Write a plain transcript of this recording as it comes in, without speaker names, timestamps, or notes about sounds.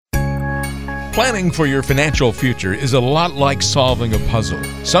Planning for your financial future is a lot like solving a puzzle.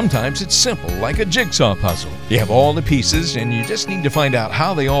 Sometimes it's simple, like a jigsaw puzzle. You have all the pieces and you just need to find out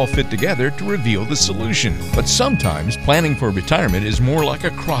how they all fit together to reveal the solution. But sometimes planning for retirement is more like a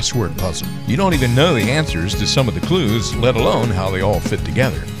crossword puzzle. You don't even know the answers to some of the clues, let alone how they all fit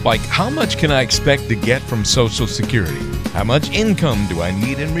together. Like, how much can I expect to get from Social Security? How much income do I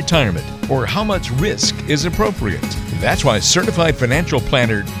need in retirement? Or how much risk is appropriate? That's why certified financial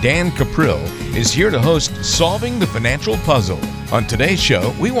planner Dan Caprill is here to host Solving the Financial Puzzle. On today's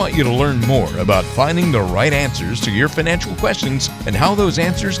show, we want you to learn more about finding the right answers to your financial questions and how those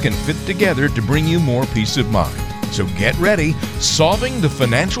answers can fit together to bring you more peace of mind. So get ready. Solving the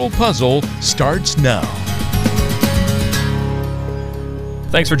Financial Puzzle starts now.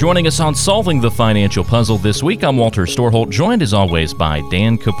 Thanks for joining us on Solving the Financial Puzzle this week. I'm Walter Storholt, joined as always by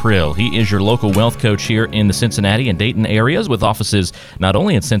Dan Caprill. He is your local wealth coach here in the Cincinnati and Dayton areas, with offices not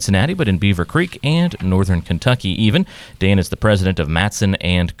only in Cincinnati but in Beaver Creek and northern Kentucky even. Dan is the president of Matson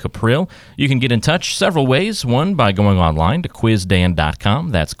and Caprill. You can get in touch several ways. One, by going online to quizdan.com.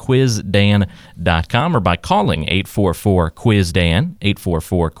 That's quizdan.com, or by calling 844-QUIZ-DAN,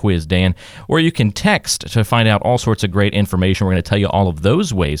 844-QUIZ-DAN, or you can text to find out all sorts of great information. We're going to tell you all of those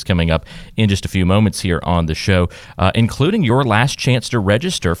ways coming up in just a few moments here on the show, including your last chance to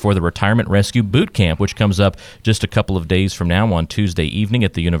register for the Retirement Rescue Boot Camp, which comes up just a couple of days from now on Tuesday evening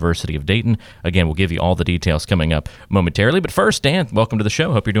at the University of Dayton. Again, we'll give you all the details coming up momentarily. But first, Dan, welcome to the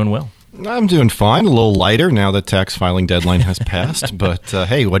show. Hope you're doing well. I'm doing fine. A little lighter now that tax filing deadline has passed. But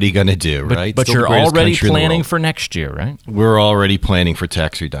hey, what are you going to do, right? But you're already planning for next year, right? We're already planning for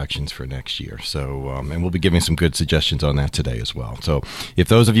tax reductions for next year. So, and we'll be giving some good suggestions on that today as well. So, if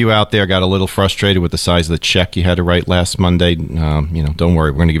those of you out there got a little frustrated with the size of the check you had to write last Monday, don't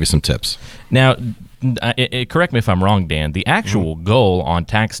worry. We're going to give you some tips. Now, correct me if I'm wrong, Dan, the actual goal on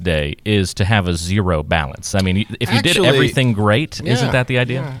tax day is to have a zero balance. I mean, if you did everything great, isn't that the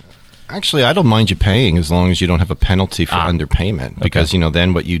idea? Yeah. Actually, I don't mind you paying as long as you don't have a penalty for underpayment, because,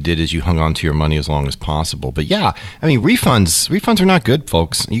 then what you did is you hung on to your money as long as possible. But yeah, I mean, refunds are not good,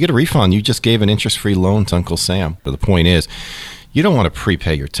 folks. You get a refund, you just gave an interest-free loan to Uncle Sam. But the point is, you don't want to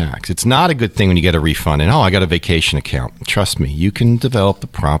prepay your tax. It's not a good thing when you get a refund and, I got a vacation account. Trust me, you can develop the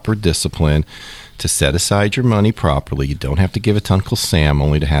proper discipline to set aside your money properly. You don't have to give it to Uncle Sam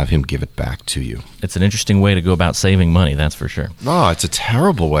only to have him give it back to you. It's an interesting way to go about saving money, that's for sure. Oh, it's a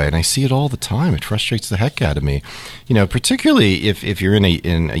terrible way, and I see it all the time. It frustrates the heck out of me. Particularly if you're in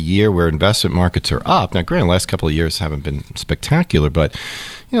a year where investment markets are up. Now, granted, the last couple of years haven't been spectacular, but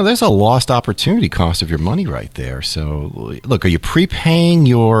there's a lost opportunity cost of your money right there. So, look, are you prepaying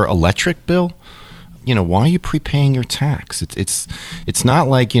your electric bill? Why are you prepaying your tax? It's not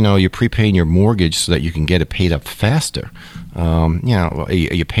like, you're prepaying your mortgage so that you can get it paid up faster. Are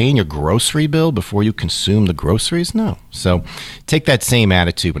you paying your grocery bill before you consume the groceries? No. So take that same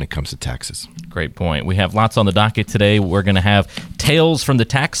attitude when it comes to taxes. Great point. We have lots on the docket today. We're going to have tales from the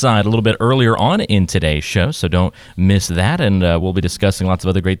tax side a little bit earlier on in today's show, so don't miss that. And we'll be discussing lots of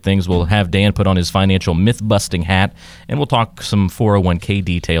other great things. We'll have Dan put on his financial myth-busting hat, and we'll talk some 401k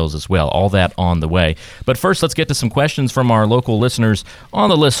details as well. All that on the way. But first, let's get to some questions from our local listeners on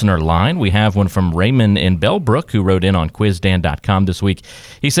the listener line. We have one from Raymond in Bellbrook, who wrote in on quizdan.com this week.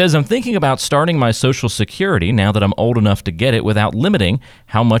 He says, I'm thinking about starting my Social Security now that I'm old enough to get it without limiting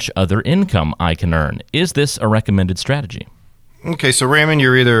how much other income I can earn. Is this a recommended strategy? Okay, so Raymond,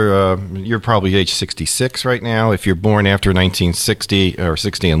 you're probably age 66 right now. If you're born after 1960 or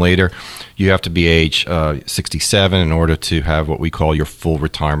 60 and later, you have to be age 67 in order to have what we call your full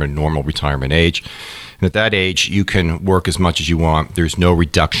retirement, normal retirement age. And at that age, you can work as much as you want. There's no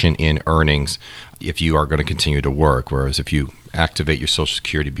reduction in earnings if you are going to continue to work, whereas if you activate your Social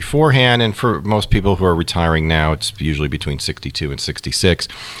Security beforehand, and for most people who are retiring now, it's usually between 62 and 66.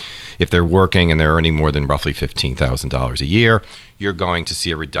 If they're working and they're earning more than roughly $15,000 a year, you're going to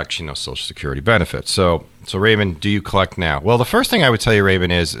see a reduction of Social Security benefits. So Raymond, do you collect now? Well, the first thing I would tell you,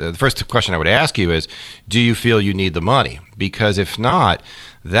 Raymond, is the first question I would ask you is, do you feel you need the money? Because if not,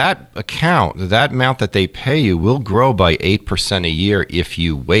 that account, that amount that they pay you will grow by 8% a year if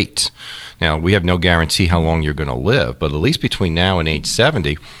you wait. Now, we have no guarantee how long you're going to live, but at least between now and age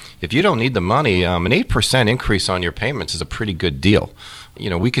 70, if you don't need the money, an 8% increase on your payments is a pretty good deal.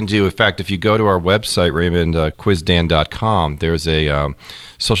 We can do, in fact, if you go to our website, Raymond, quizdan.com, there's a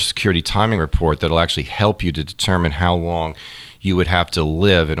Social Security timing report that'll actually help you to determine how long you would have to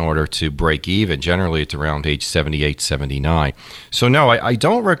live in order to break even. Generally, it's around age 78, 79. So no, I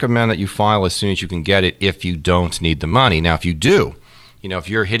don't recommend that you file as soon as you can get it if you don't need the money. Now, if you do, if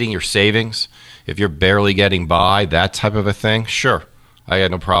you're hitting your savings, if you're barely getting by, that type of a thing, sure. I had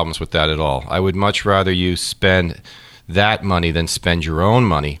no problems with that at all. I would much rather you spend that money than spend your own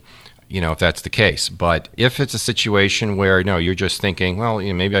money, if that's the case. But if it's a situation where, no, you're just thinking, well,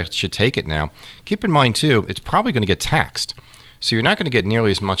 maybe I should take it now, keep in mind, too, it's probably going to get taxed. So you're not going to get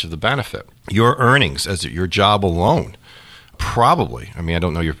nearly as much of the benefit. Your earnings as your job alone probably, I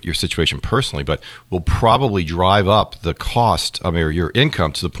don't know your situation personally, but will probably drive up the cost, or your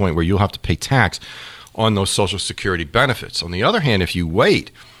income to the point where you'll have to pay tax on those Social Security benefits. On the other hand, if you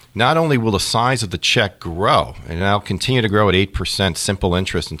wait, not only will the size of the check grow, and it'll continue to grow at 8% simple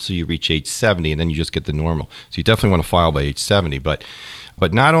interest until you reach age 70, and then you just get the normal. So you definitely want to file by age 70. But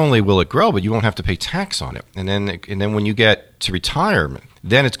not only will it grow, but you won't have to pay tax on it. And then when you get to retirement,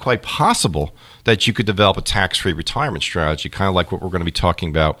 then it's quite possible that you could develop a tax-free retirement strategy, kind of like what we're going to be talking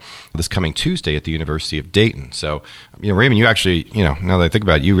about this coming Tuesday at the University of Dayton. So, Raymond, you actually, now that I think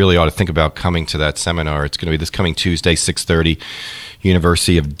about it, you really ought to think about coming to that seminar. It's going to be this coming Tuesday, 6:30,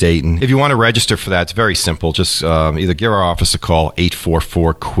 University of Dayton. If you want to register for that, it's very simple. Just either give our office a call,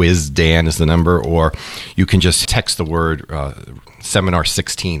 844-QUIZ-DAN is the number, or you can just text the word Seminar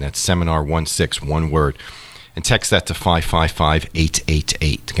 16, that's Seminar 16, one word, and text that to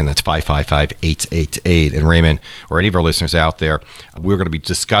 555-888. Again, that's 555-888. And Raymond, or any of our listeners out there, we're going to be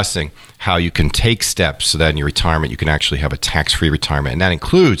discussing how you can take steps so that in your retirement you can actually have a tax-free retirement. And that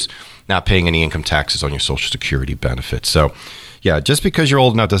includes not paying any income taxes on your Social Security benefits. So, yeah, just because you're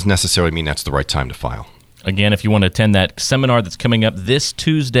old enough doesn't necessarily mean that's the right time to file. Again, if you want to attend that seminar that's coming up this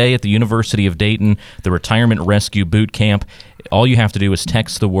Tuesday at the University of Dayton, the Retirement Rescue Boot Camp, all you have to do is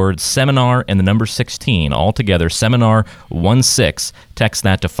text the word seminar and the number 16, all together, Seminar 16. Text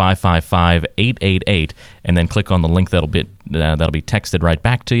that to 555-888, and then click on the link that'll be texted right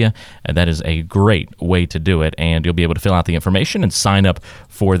back to you. And that is a great way to do it, and you'll be able to fill out the information and sign up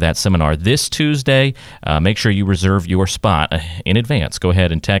for that seminar this Tuesday. Make sure you reserve your spot in advance. Go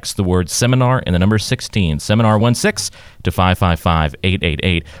ahead and text the word seminar and the number 16, Seminar 16, to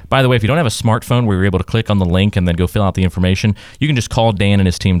 555-888. By the way, if you don't have a smartphone where you're able to click on the link and then go fill out the information, you can just call Dan and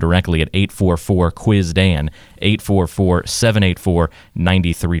his team directly at 844-QUIZ-DAN,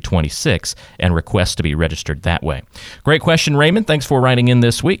 844-784-9326, and request to be registered that way. Great question, Raymond. Thanks for writing in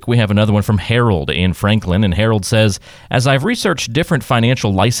this week. We have another one from Harold in Franklin, and Harold says, as I've researched different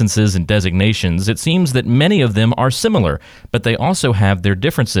financial licenses and designations, it seems that many of them are similar, but they also have their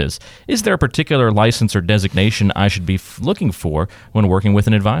differences. Is there a particular license or designation I should be looking for when working with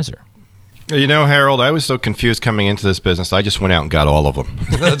an advisor? Harold, I was so confused coming into this business, I just went out and got all of them.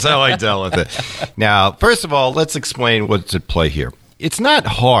 That's how I dealt with it. Now, first of all, let's explain what's at play here. It's not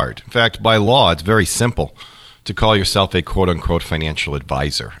hard. In fact, by law, it's very simple to call yourself a quote-unquote financial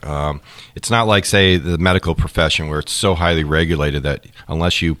advisor. It's not like, say, the medical profession where it's so highly regulated that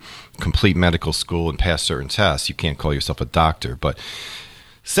unless you complete medical school and pass certain tests, you can't call yourself a doctor. But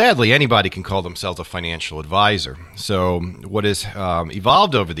sadly, anybody can call themselves a financial advisor. So what has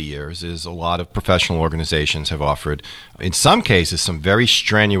evolved over the years is a lot of professional organizations have offered, in some cases, some very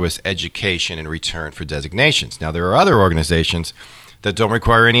strenuous education in return for designations. Now, there are other organizations that don't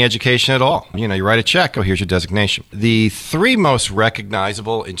require any education at all. You write a check, here's your designation. The three most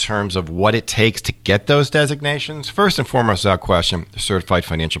recognizable in terms of what it takes to get those designations, first and foremost, without question, the Certified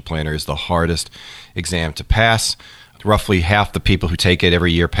Financial Planner is the hardest exam to pass. Roughly half the people who take it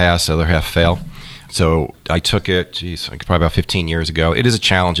every year pass, the other half fail. So I took it, probably about 15 years ago. It is a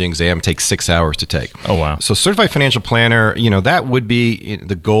challenging exam. It takes 6 hours to take. Oh, wow. So Certified Financial Planner, that would be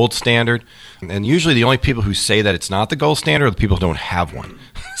the gold standard. And usually the only people who say that it's not the gold standard are the people who don't have one.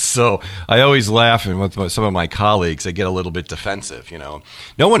 So I always laugh, and with some of my colleagues, they get a little bit defensive,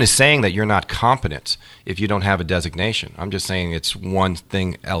 No one is saying that you're not competent if you don't have a designation. I'm just saying it's one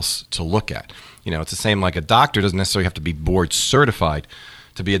thing else to look at. It's the same like a doctor doesn't necessarily have to be board certified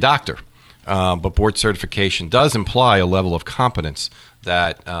to be a doctor. But board certification does imply a level of competence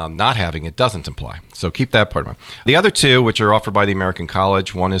that not having it doesn't imply. So keep that part of mind. The other two, which are offered by the American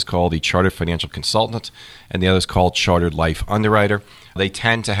College, one is called the Chartered Financial Consultant, and the other is called Chartered Life Underwriter. They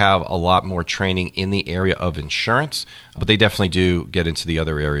tend to have a lot more training in the area of insurance, but they definitely do get into the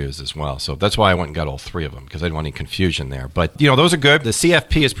other areas as well. So that's why I went and got all three of them, because I didn't want any confusion there. But, those are good. The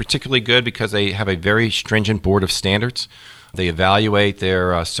CFP is particularly good because they have a very stringent board of standards. They evaluate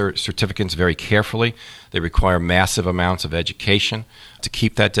their certificates very carefully. They require massive amounts of education to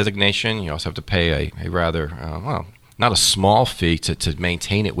keep that designation. You also have to pay a rather, not a small fee to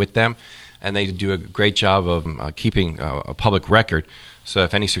maintain it with them. And they do a great job of keeping a public record. So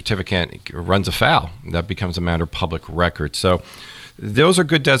if any certificate runs afoul, that becomes a matter of public record. So those are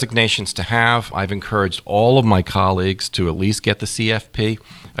good designations to have. I've encouraged all of my colleagues to at least get the CFP.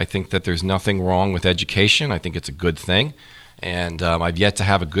 I think that there's nothing wrong with education. I think it's a good thing. And I've yet to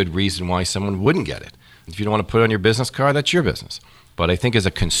have a good reason why someone wouldn't get it. If you don't want to put it on your business card, that's your business. But I think as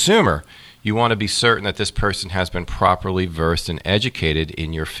a consumer, you want to be certain that this person has been properly versed and educated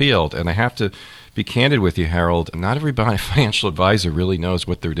in your field. And I have to be candid with you, Harold, not every financial advisor really knows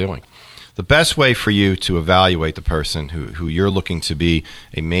what they're doing. The best way for you to evaluate the person who you're looking to be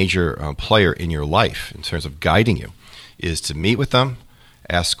a major player in your life in terms of guiding you is to meet with them,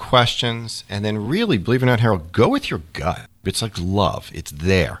 ask questions, and then really, believe it or not, Harold, go with your gut. It's like love. It's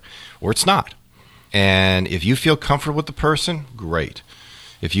there, or it's not. And if you feel comfortable with the person, great.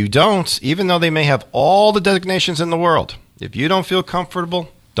 If you don't, even though they may have all the designations in the world, if you don't feel comfortable,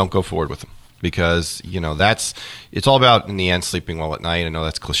 don't go forward with them. Because, it's all about, in the end, sleeping well at night. I know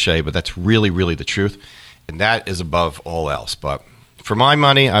that's cliche, but that's really, really the truth. And that is above all else. But for my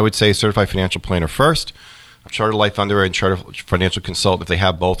money, I would say certified financial planner first, chartered life underwriter and chartered financial consultant. If they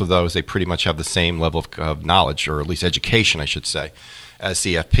have both of those, they pretty much have the same level of knowledge, or at least education, I should say, as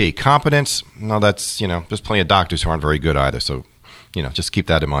CFP. Competence, no, that's, there's plenty of doctors who aren't very good either. So, just keep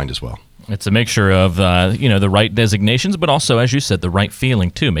that in mind as well. It's a mixture of, the right designations, but also, as you said, the right feeling,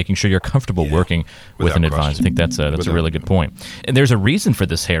 too, making sure you're comfortable working with an advisor. I think that's a really good point. And there's a reason for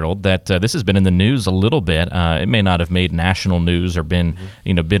this, Harold, that this has been in the news a little bit. It may not have made national news or been,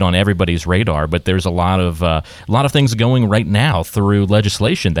 been on everybody's radar, but there's a lot of things going right now through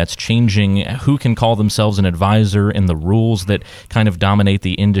legislation that's changing who can call themselves an advisor and the rules that kind of dominate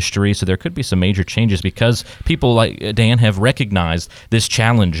the industry. So there could be some major changes because people like Dan have recognized this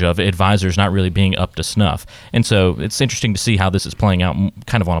challenge of advisors not really being up to snuff. And so it's interesting to see how this is playing out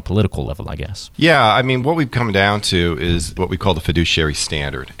kind of on a political level, I guess. Yeah, I mean, what we've come down to is what we call the fiduciary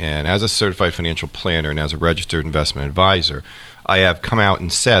standard. And as a certified financial planner and as a registered investment advisor, I have come out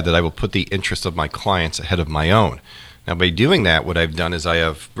and said that I will put the interests of my clients ahead of my own. Now, by doing that, what I've done is I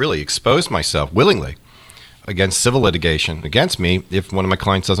have really exposed myself willingly against civil litigation against me if one of my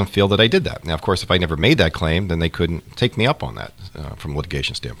clients doesn't feel that I did that. Now, of course, if I never made that claim, then they couldn't take me up on that from a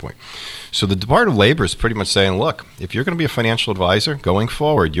litigation standpoint. So the Department of Labor is pretty much saying, look, if you're going to be a financial advisor going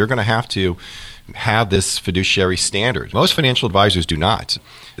forward, you're going to have this fiduciary standard. Most financial advisors do not.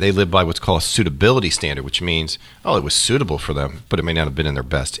 They live by what's called a suitability standard, which means, it was suitable for them, but it may not have been in their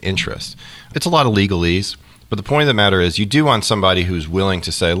best interest. It's a lot of legalese, but the point of the matter is you do want somebody who's willing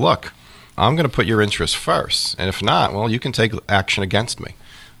to say, look, I'm going to put your interests first. And if not, well, you can take action against me.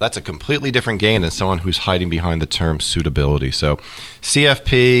 That's a completely different game than someone who's hiding behind the term suitability. So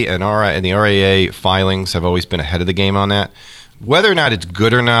CFP and the RIA filings have always been ahead of the game on that. Whether or not it's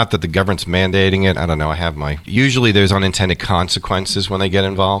good or not that the government's mandating it, I don't know. Usually there's unintended consequences when they get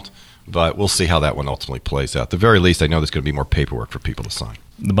involved, but we'll see how that one ultimately plays out. At the very least, I know there's going to be more paperwork for people to sign.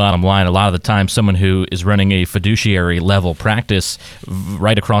 The bottom line, a lot of the time, someone who is running a fiduciary level practice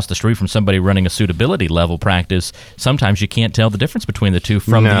right across the street from somebody running a suitability level practice, sometimes you can't tell the difference between the two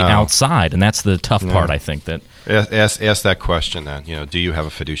from the outside, and that's the tough part, I think. That ask that question then. Do you have a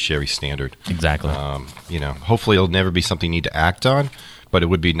fiduciary standard? Exactly. Hopefully it'll never be something you need to act on, but it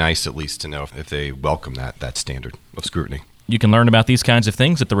would be nice at least to know if they welcome that standard of scrutiny. You can learn about these kinds of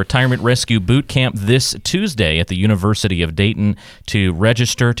things at the Retirement Rescue Boot Camp this Tuesday at the University of Dayton. To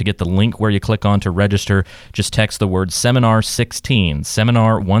register, to get the link where you click on to register, just text the word Seminar 16,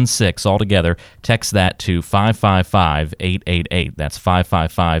 Seminar 16 all together. Text that to 555-888. That's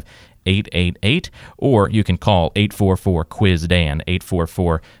 555-888. 888, or you can call 844-QUIZ-DAN,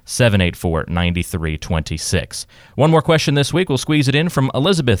 844-784-9326. One more question this week. We'll squeeze it in from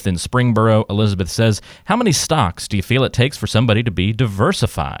Elizabeth in Springboro. Elizabeth says, how many stocks do you feel it takes for somebody to be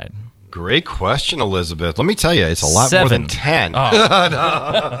diversified? Great question, Elizabeth. Let me tell you, it's a lot 7. more than 10.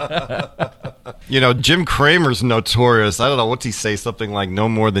 Jim Cramer's notorious. I don't know, what's he say? Something like no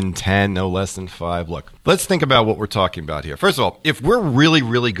more than 10, no less than 5. Look, let's think about what we're talking about here. First of all, if we're really,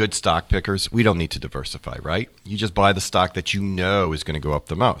 really good stock pickers, we don't need to diversify, right? You just buy the stock that you know is going to go up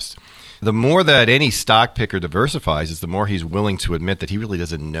the most. The more that any stock picker diversifies is the more he's willing to admit that he really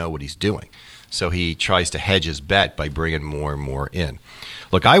doesn't know what he's doing. So he tries to hedge his bet by bringing more and more in.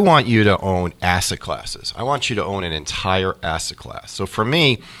 Look, I want you to own asset classes. I want you to own an entire asset class. So for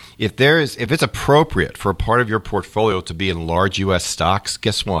me, if it's appropriate for a part of your portfolio to be in large U.S. stocks,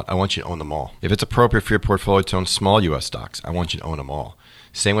 guess what? I want you to own them all. If it's appropriate for your portfolio to own small U.S. stocks, I want you to own them all.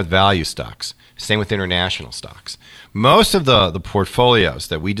 Same with value stocks. Same with international stocks. Most of the portfolios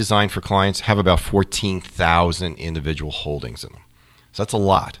that we design for clients have about 14,000 individual holdings in them. So that's a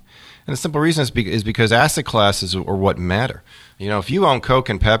lot. And the simple reason is because asset classes are what matter. If you own Coke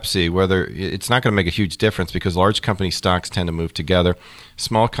and Pepsi, it's not going to make a huge difference because large company stocks tend to move together.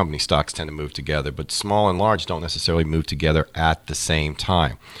 Small company stocks tend to move together, but small and large don't necessarily move together at the same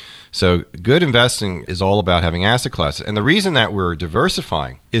time. So good investing is all about having asset classes. And the reason that we're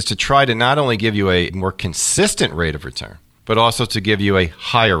diversifying is to try to not only give you a more consistent rate of return, but also to give you a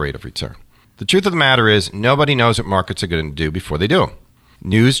higher rate of return. The truth of the matter is nobody knows what markets are going to do before they do them.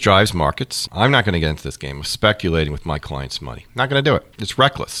 News drives markets. I'm not going to get into this game of speculating with my clients' money. Not going to do it. It's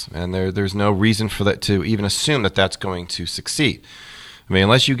reckless, and there's no reason for that to even assume that that's going to succeed. I mean,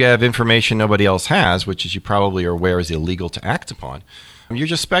 unless you have information nobody else has, which as you probably are aware is illegal to act upon, you're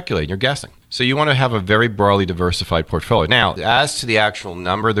just speculating, you're guessing. So you want to have a very broadly diversified portfolio. Now, as to the actual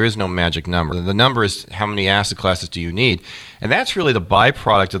number, there is no magic number. The number is how many asset classes do you need, and that's really the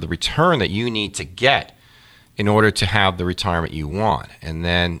byproduct of the return that you need to get in order to have the retirement you want. And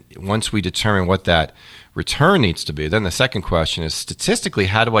then once we determine what that return needs to be, then the second question is statistically,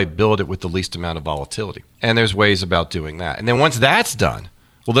 how do I build it with the least amount of volatility? And there's ways about doing that. And then once that's done,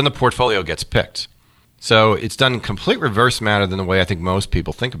 well, then the portfolio gets picked. So it's done in complete reverse manner than the way I think most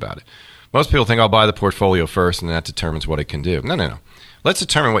people think about it. Most people think I'll buy the portfolio first and that determines what it can do. No. Let's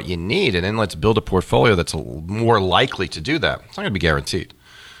determine what you need and then let's build a portfolio that's more likely to do that. It's not going to be guaranteed.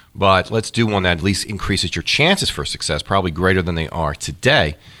 But let's do one that at least increases your chances for success, probably greater than they are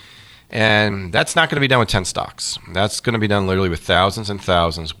today. And that's not going to be done with 10 stocks. That's going to be done literally with thousands and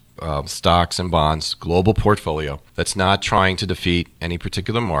thousands of stocks and bonds, global portfolio that's not trying to defeat any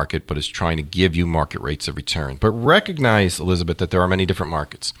particular market, but is trying to give you market rates of return. But recognize, Elizabeth, that there are many different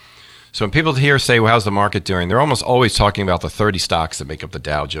markets. So when people here say, well, how's the market doing? They're almost always talking about the 30 stocks that make up the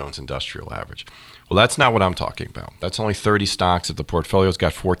Dow Jones Industrial Average. Well, that's not what I'm talking about. That's only 30 stocks. If the portfolio's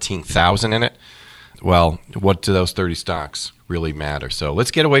got 14,000 in it, well, what do those 30 stocks really matter? So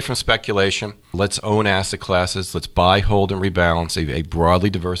let's get away from speculation. Let's own asset classes. Let's buy, hold, and rebalance a broadly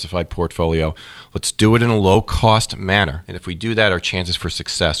diversified portfolio. Let's do it in a low-cost manner. And if we do that, our chances for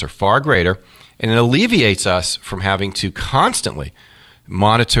success are far greater, and it alleviates us from having to constantly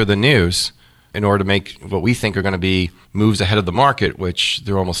monitor the news in order to make what we think are going to be moves ahead of the market, which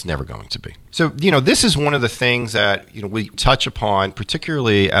they're almost never going to be. So, this is one of the things that, we touch upon,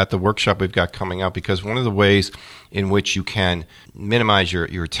 particularly at the workshop we've got coming up, because one of the ways in which you can minimize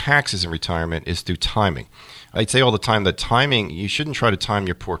your taxes in retirement is through timing. I'd say all the time that timing, you shouldn't try to time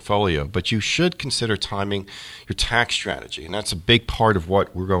your portfolio, but you should consider timing your tax strategy. And that's a big part of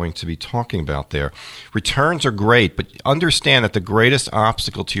what we're going to be talking about there. Returns are great, but understand that the greatest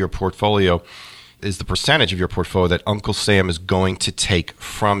obstacle to your portfolio is the percentage of your portfolio that Uncle Sam is going to take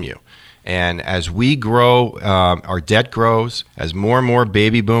from you. And as we grow, our debt grows, as more and more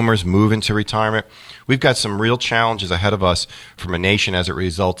baby boomers move into retirement, we've got some real challenges ahead of us from a nation as it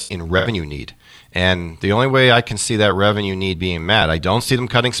results in revenue need. And the only way I can see that revenue need being met, I don't see them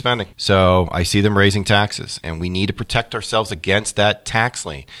cutting spending. So I see them raising taxes. And we need to protect ourselves against that tax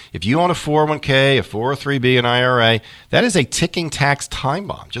lien. If you own a 401k, a 403b, an IRA, that is a ticking tax time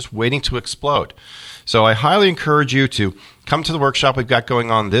bomb just waiting to explode. So I highly encourage you to come to the workshop we've got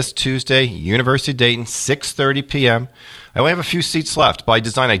going on this Tuesday, University of Dayton, 6:30 p.m. I only have a few seats left. By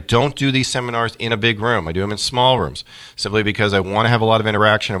design, I don't do these seminars in a big room. I do them in small rooms, simply because I want to have a lot of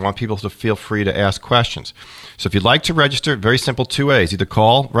interaction. I want people to feel free to ask questions. So if you'd like to register, very simple, 2 ways. Either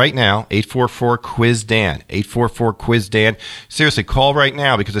call right now, 844-QUIZ-DAN, 844-QUIZ-DAN. Seriously, call right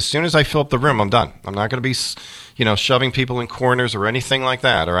now, because as soon as I fill up the room, I'm done. I'm not going to be shoving people in corners or anything like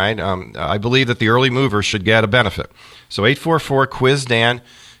that, all right? I believe that the early movers should get a benefit. So 844-QUIZ-DAN.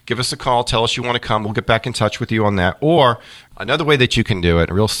 Give us a call. Tell us you want to come. We'll get back in touch with you on that. Or another way that you can do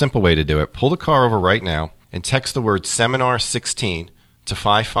it, a real simple way to do it, pull the car over right now and text the word Seminar 16 to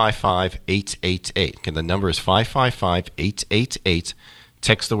 555-888. Again, the number is 555-888.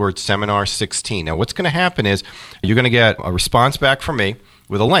 Text the word Seminar 16. Now, what's going to happen is you're going to get a response back from me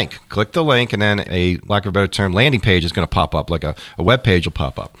with a link. Click the link, and then a, lack of a better term, landing page is going to pop up, like a web page will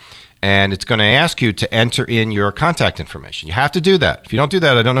pop up. And it's going to ask you to enter in your contact information. You have to do that. If you don't do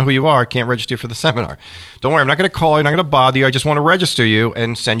that, I don't know who you are. I can't register you for the seminar. Don't worry, I'm not going to call you. I'm not going to bother you. I just want to register you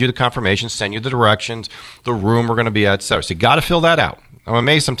and send you the confirmation, send you the directions, the room we're going to be at, etc. So you got to fill that out. I'm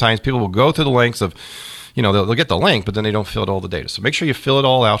amazed sometimes people will go through the links of, they'll get the link, but then they don't fill out all the data. So make sure you fill it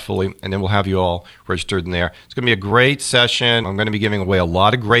all out fully, and then we'll have you all registered in there. It's going to be a great session. I'm going to be giving away a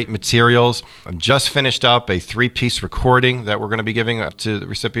lot of great materials. I've just finished up a 3-piece recording that we're going to be giving up to the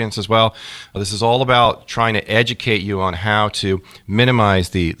recipients as well. This is all about trying to educate you on how to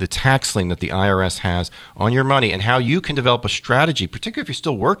minimize the tax lien that the IRS has on your money and how you can develop a strategy, particularly if you're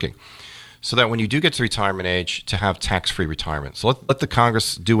still working, so that when you do get to retirement age, to have tax-free retirement. So let the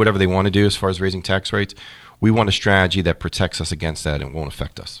Congress do whatever they want to do as far as raising tax rates. We want a strategy that protects us against that and won't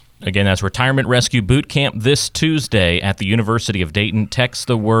affect us. Again, that's Retirement Rescue Boot Camp this Tuesday at the University of Dayton. Text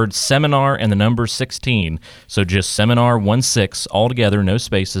the word seminar and the number 16. So just seminar 16 all together, no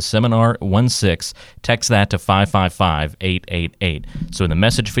spaces, seminar 16. Text that to 555-888. So in the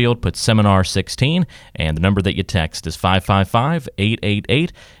message field, put seminar 16, and the number that you text is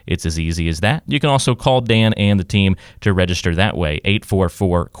 555-888. It's as easy as that. You can also call Dan and the team to register that way,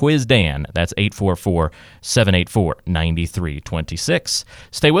 844-QUIZ-DAN. That's 844-784-9326.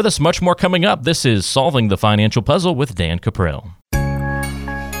 Stay with us. Much more coming up. This is Solving the Financial Puzzle with Dan Caprill.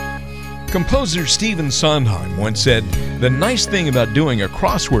 Composer Stephen Sondheim once said, "The nice thing about doing a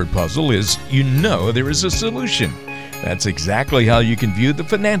crossword puzzle is you know there is a solution." That's exactly how you can view the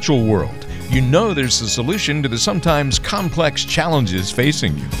financial world. You know there's a solution to the sometimes complex challenges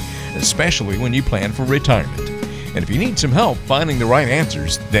facing you, especially when you plan for retirement. And if you need some help finding the right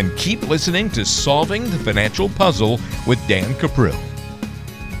answers, then keep listening to Solving the Financial Puzzle with Dan Caprill.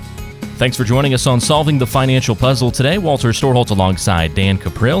 Thanks for joining us on Solving the Financial Puzzle today. Walter Storholt alongside Dan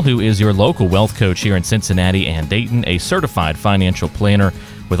Caprill, who is your local wealth coach here in Cincinnati and Dayton, a certified financial planner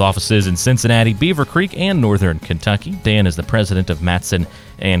with offices in Cincinnati, Beaver Creek, and Northern Kentucky. Dan is the president of Matson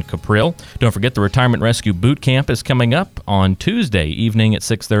and Caprill. Don't forget the Retirement Rescue Boot Camp is coming up on Tuesday evening at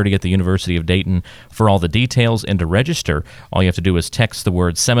 6:30 at the University of Dayton. For all the details and to register, all you have to do is text the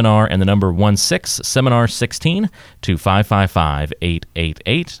word seminar and the number 16, seminar 16, to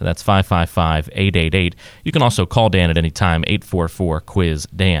 555-888. That's 555-888. You can also call Dan at any time,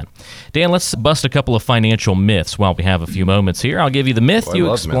 844-QUIZ-DAN. Dan, let's bust a couple of financial myths while we have a few moments here. I'll give you the myth.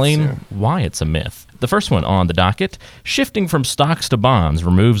 You explain why it's a myth. The first one on the docket, shifting from stocks to bonds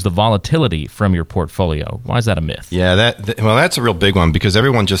removes the volatility from your portfolio. Why is that a myth? Yeah, that's a real big one, because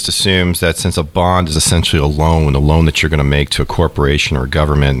everyone just assumes that since a bond is essentially a loan that you're going to make to a corporation or a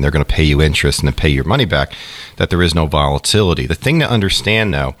government, and they're going to pay you interest and then pay your money back, that there is no volatility. The thing to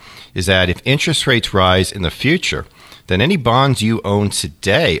understand, though, is that if interest rates rise in the future, then any bonds you own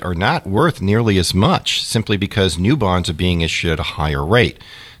today are not worth nearly as much, simply because new bonds are being issued at a higher rate.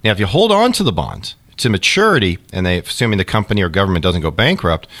 Now, if you hold on to the bonds to maturity, and assuming the company or government doesn't go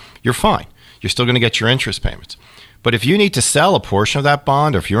bankrupt, you're fine. You're still going to get your interest payments. But if you need to sell a portion of that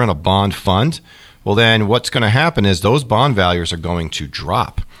bond, or if you're in a bond fund, well, then what's going to happen is those bond values are going to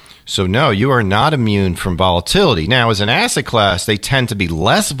drop. So no, you are not immune from volatility. Now, as an asset class, they tend to be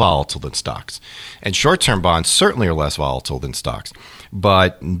less volatile than stocks. And short-term bonds certainly are less volatile than stocks.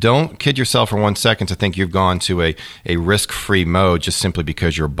 But don't kid yourself for 1 second to think you've gone to a risk-free mode just simply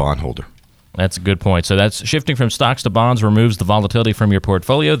because you're a bondholder. That's a good point. So that's shifting from stocks to bonds removes the volatility from your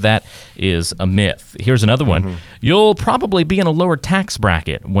portfolio. That is a myth. Here's another one. Mm-hmm. You'll probably be in a lower tax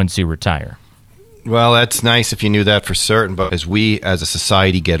bracket once you retire. Well, that's nice if you knew that for certain. But as we, as a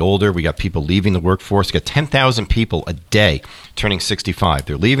society, get older, we got people leaving the workforce. We got 10,000 people a day turning 65.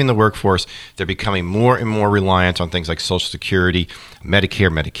 They're leaving the workforce. They're becoming more and more reliant on things like Social Security,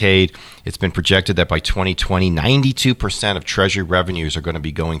 Medicare, Medicaid. It's been projected that by 2020, 92% of Treasury revenues are going to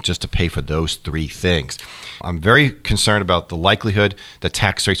be going just to pay for those three things. I'm very concerned about the likelihood that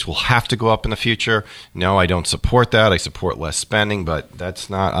tax rates will have to go up in the future. No, I don't support that. I support less spending, but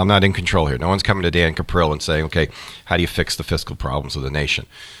I'm not in control here. No one's coming to Dan Caprill and saying, okay, how do you fix the fiscal problems of the nation?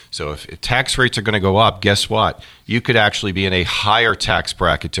 So if tax rates are going to go up, guess what? You could actually be in a higher tax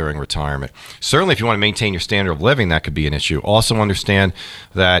bracket during retirement. Certainly, if you want to maintain your standard of living, that could be an issue. Also understand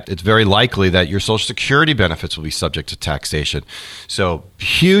that it's very likely that your Social Security benefits will be subject to taxation. So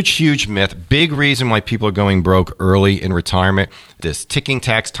huge myth, big reason why people are going broke early in retirement. This ticking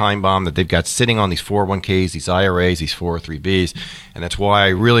tax time bomb that they've got sitting on these 401ks, these IRAs, these 403bs. And that's why I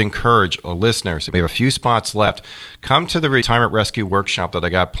really encourage listeners, we have a few spots left, come to the Retirement Rescue Workshop that I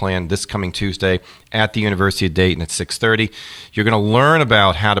got planned this coming Tuesday at the University of Dayton at 6:30. You're going to learn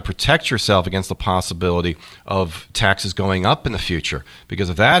about how to protect yourself against the possibility of taxes going up in the future. Because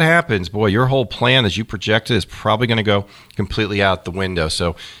if that happens, boy, your whole plan as you projected is probably going to go completely out the window.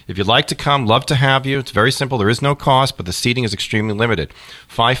 So if you'd like to come, love to have you. It's very simple. There is no cost, but the seating is extremely limited.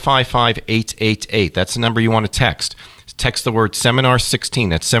 555-888. That's the number you want to text. Text the word seminar 16.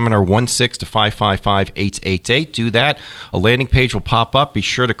 That's seminar 16 to 555-888. Do that. A landing page will pop up. Be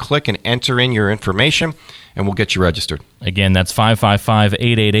sure to click and enter in your information, and we'll get you registered. Again, that's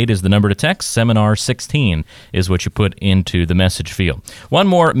 555-888 is the number to text. Seminar 16 is what you put into the message field. One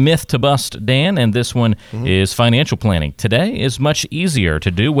more myth to bust, Dan, and this one is financial planning. Today is much easier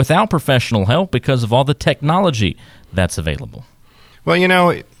to do without professional help because of all the technology that's available.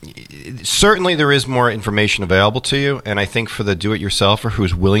 Well, certainly there is more information available to you, and I think for the do-it-yourselfer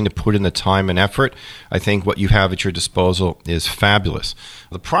who's willing to put in the time and effort, I think what you have at your disposal is fabulous.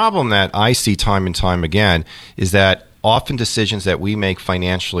 The problem that I see time and time again is that often decisions that we make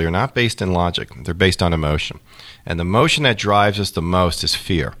financially are not based in logic. They're based on emotion. And the emotion that drives us the most is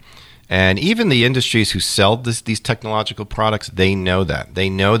fear. And even the industries who sell these technological products, they know that. They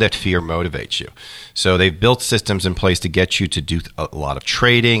know that fear motivates you. So they've built systems in place to get you to do a lot of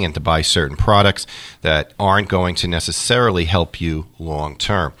trading and to buy certain products that aren't going to necessarily help you long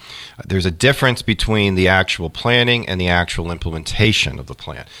term. There's a difference between the actual planning and the actual implementation of the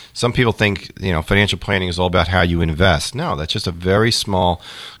plan. Some people think, financial planning is all about how you invest. No, that's just a very small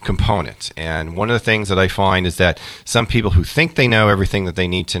component. And one of the things that I find is that some people who think they know everything that they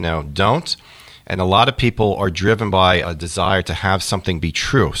need to know don't. And a lot of people are driven by a desire to have something be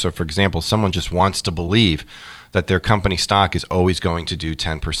true. So, for example, someone just wants to believe that their company stock is always going to do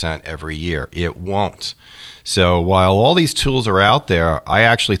 10% every year. It won't. So while all these tools are out there, I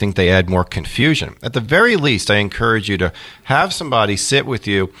actually think they add more confusion. At the very least, I encourage you to have somebody sit with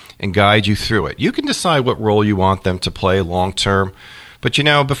you and guide you through it. You can decide what role you want them to play long term. But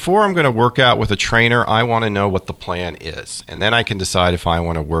before I'm going to work out with a trainer, I want to know what the plan is. And then I can decide if I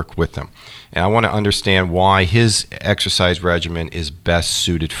want to work with them. And I want to understand why his exercise regimen is best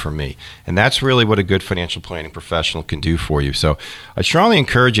suited for me. And that's really what a good financial planning professional can do for you. So I strongly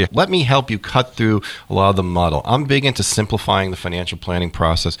encourage you, let me help you cut through a lot of the muddle. I'm big into simplifying the financial planning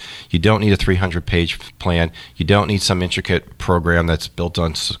process. You don't need a 300-page plan. You don't need some intricate program that's built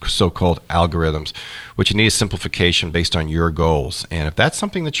on so-called algorithms. What you need is simplification based on your goals. And if that's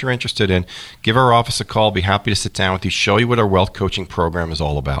something that you're interested in, give our office a call. Be happy to sit down with you, show you what our wealth coaching program is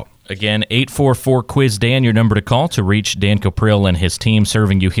all about. Again, 844-QUIZ-DAN, your number to call to reach Dan Cuprill and his team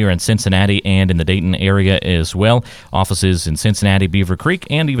serving you here in Cincinnati and in the Dayton area as well. Offices in Cincinnati, Beaver Creek,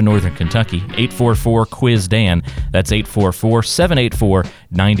 and even Northern Kentucky. 844-QUIZ-DAN. That's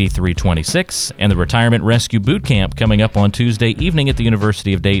 844-784-9326. And the Retirement Rescue Boot Camp coming up on Tuesday evening at the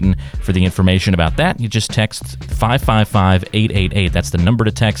University of Dayton. For the information about that, you just text 555-888. That's the number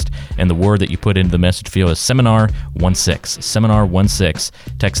to text, and the word that you put into the message field is Seminar16. Seminar16.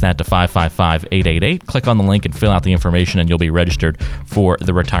 Text that to 555-888. Click on the link and fill out the information, and you'll be registered for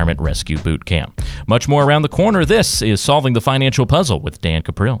the Retirement Rescue Boot Camp. Much more around the corner. This is Solving the Financial Puzzle with Dan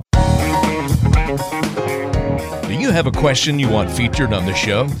Cuprill. Do you have a question you want featured on the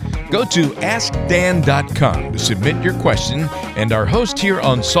show? Go to AskDan.com to submit your question, and our host here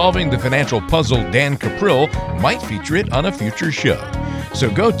on Solving the Financial Puzzle, Dan Cuprill, might feature it on a future show. So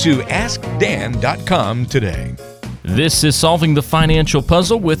go to AskDan.com today. This is Solving the Financial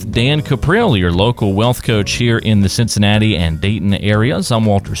Puzzle with Dan Cuprill, your local wealth coach here in the Cincinnati and Dayton areas. I'm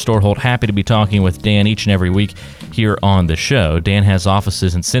Walter Storholt, happy to be talking with Dan each and every week here on the show. Dan has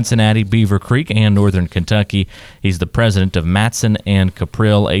offices in Cincinnati, Beaver Creek, and Northern Kentucky. He's the president of Matson and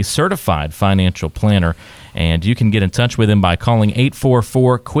Cuprill, a certified financial planner. And you can get in touch with him by calling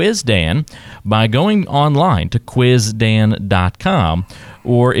 844-QUIZ-DAN, by going online to quizdan.com,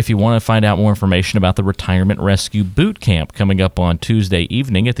 or if you want to find out more information about the Retirement Rescue Boot Camp coming up on Tuesday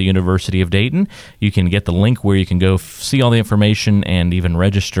evening at the University of Dayton, you can get the link where you can go see all the information and even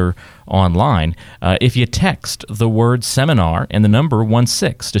register online. If you text the word seminar and the number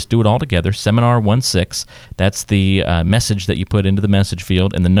 16, just do it all together, seminar 16. That's the message that you put into the message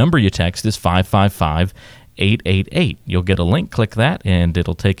field, and the number you text is 555-888. You'll get a link, click that, and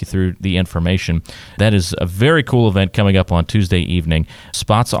it'll take you through the information. That is a very cool event coming up on Tuesday evening.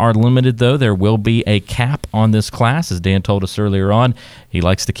 Spots are limited, though. There will be a cap on this class, as Dan told us earlier on. He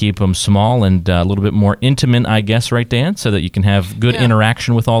likes to keep them small and a little bit more intimate, I guess, right, Dan, so that you can have good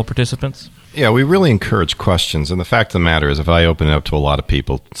interaction with all the participants? Yeah, we really encourage questions. And the fact of the matter is, if I open it up to a lot of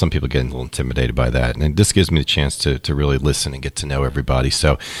people, some people get a little intimidated by that. And this gives me the chance to really listen and get to know everybody.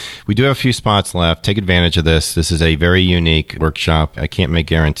 So we do have a few spots left. Take advantage of this. This is a very unique workshop. I can't make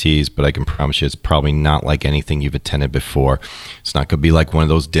guarantees, but I can promise you it's probably not like anything you've attended before. It's not going to be like one of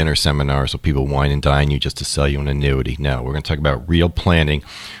those dinner seminars where people wine and dine you just to sell you an annuity. No, we're going to talk about real planning,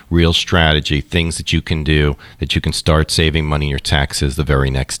 real strategy, things that you can do, that you can start saving money in your taxes the very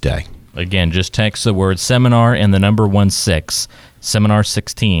next day. Again, just text the word seminar and the number 16, seminar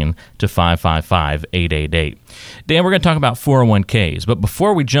 16, to 555-888. Dan, we're going to talk about 401ks, but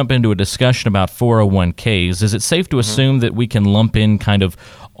before we jump into a discussion about 401ks, is it safe to assume that we can lump in kind of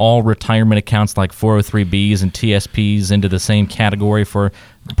all retirement accounts like 403Bs and TSPs into the same category for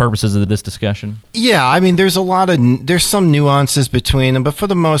purposes of this discussion? Yeah, I mean, there's some nuances between them, but for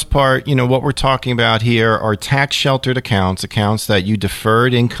the most part, what we're talking about here are tax sheltered accounts that you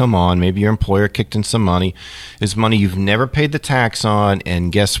deferred income on. Maybe your employer kicked in some money. It's money you've never paid the tax on,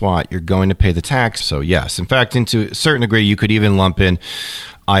 and guess what? You're going to pay the tax. So yes, in fact, to a certain degree, you could even lump in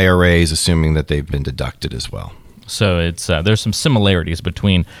IRAs, assuming that they've been deducted as well. So it's there's some similarities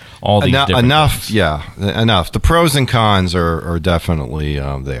between all these different things. Enough. The pros and cons are definitely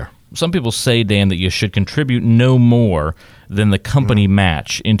there. Some people say, Dan, that you should contribute no more than the company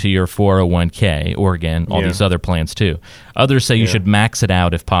match into your 401k, or again, all these other plans too. Others say you should max it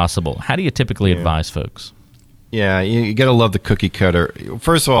out if possible. How do you typically advise folks? Yeah, you got to love the cookie cutter.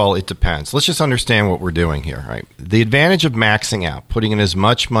 First of all, it depends. Let's just understand what we're doing here, right? The advantage of maxing out, putting in as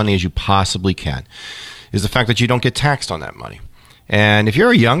much money as you possibly can, is the fact that you don't get taxed on that money. And if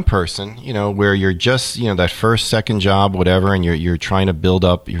you're a young person, where you're just, that first, second job, whatever, and you're trying to build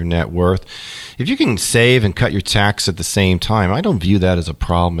up your net worth, if you can save and cut your tax at the same time, I don't view that as a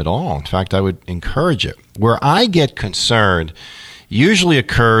problem at all. In fact, I would encourage it. Where I get concerned usually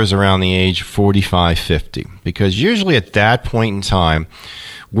occurs around the age 45, 50, because usually at that point in time,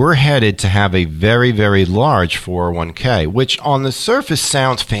 we're headed to have a very, very large 401k, which on the surface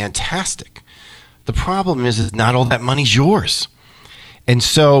sounds fantastic. The problem is not all that money's yours. And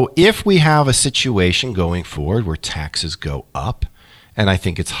so if we have a situation going forward where taxes go up, and I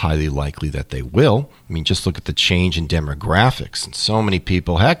think it's highly likely that they will. I mean, just look at the change in demographics. And so many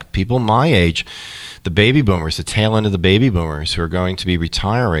people, people my age, the baby boomers, the tail end of the baby boomers who are going to be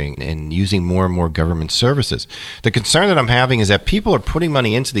retiring and using more and more government services. The concern that I'm having is that people are putting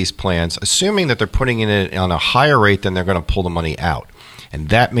money into these plans, assuming that they're putting in it on a higher rate than they're going to pull the money out. And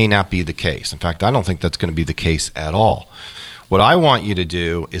that may not be the case. In fact, I don't think that's going to be the case at all. What I want you to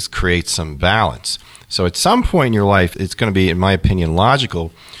do is create some balance. So at some point in your life, it's going to be, in my opinion,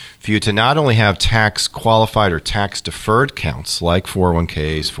 logical for you to not only have tax qualified or tax deferred accounts like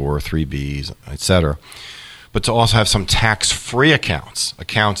 401ks, 403bs, etc., but to also have some tax-free accounts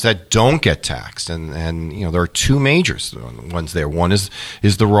that don't get taxed. And there are two major ones there. One is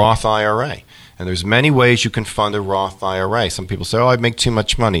the Roth IRA. And there's many ways you can fund a Roth IRA. Some people say, I make too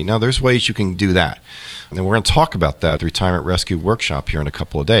much money. No, there's ways you can do that. And we're going to talk about that at the Retirement Rescue Workshop here in a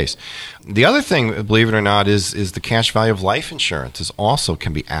couple of days. The other thing, believe it or not, is the cash value of life insurance also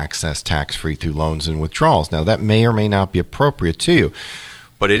can be accessed tax-free through loans and withdrawals. Now, that may or may not be appropriate to you.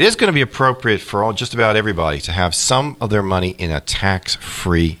 But it is going to be appropriate for just about everybody to have some of their money in a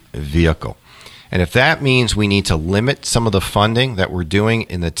tax-free vehicle. And if that means we need to limit some of the funding that we're doing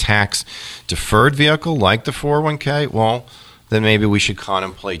in the tax-deferred vehicle, like the 401k, well, then maybe we should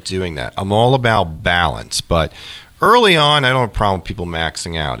contemplate doing that. I'm all about balance, but early on, I don't have a problem with people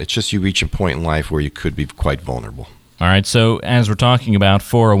maxing out. It's just you reach a point in life where you could be quite vulnerable. All right, so as we're talking about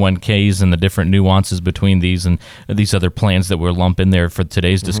 401ks and the different nuances between these and these other plans that we'll lump in there for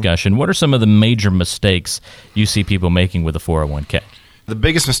today's discussion, what are some of the major mistakes you see people making with a 401k? The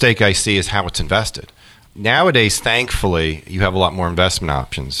biggest mistake I see is how it's invested. Nowadays, thankfully, you have a lot more investment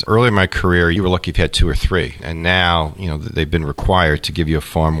options. Earlier in my career, you were lucky if you had 2 or 3. And now, they've been required to give you a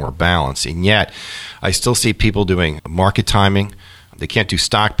far more balance. And yet, I still see people doing market timing. They can't do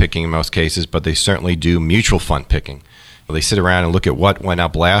stock picking in most cases, but they certainly do mutual fund picking. They sit around and look at what went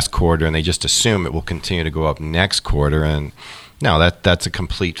up last quarter, and they just assume it will continue to go up next quarter. And no, that's a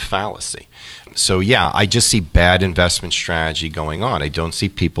complete fallacy. So, yeah, I just see bad investment strategy going on. I don't see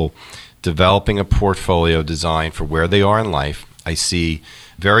people developing a portfolio designed for where they are in life. I see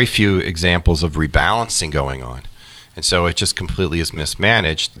very few examples of rebalancing going on. And so it just completely is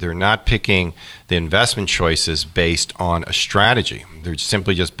mismanaged. They're not picking the investment choices based on a strategy. They're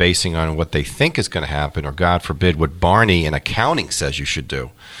simply just basing on what they think is going to happen, or God forbid, what Barney in accounting says you should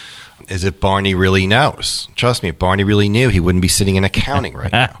do. As if Barney really knows. Trust me, if Barney really knew, he wouldn't be sitting in accounting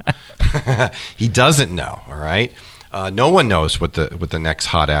right now. He doesn't know, all right? No one knows what the next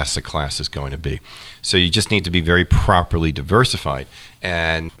hot asset class is going to be. So you just need to be very properly diversified.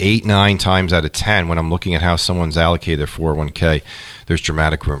 And 8, 9 times out of 10, when I'm looking at how someone's allocated their 401k, there's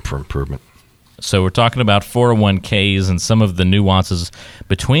dramatic room for improvement. So we're talking about 401ks and some of the nuances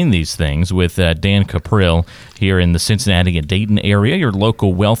between these things with Dan Cuprill here in the Cincinnati and Dayton area, your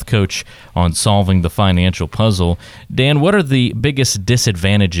local wealth coach on solving the financial puzzle. Dan, what are the biggest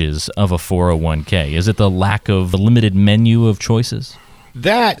disadvantages of a 401k? Is it the lack of a limited menu of choices?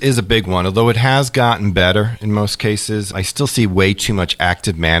 That is a big one, although it has gotten better in most cases. I still see way too much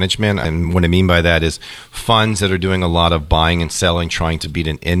active management, and what I mean by that is funds that are doing a lot of buying and selling, trying to beat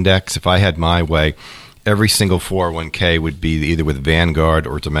an index. If I had my way, every single 401k would be either with Vanguard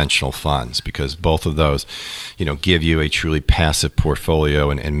or Dimensional Funds, because both of those, give you a truly passive portfolio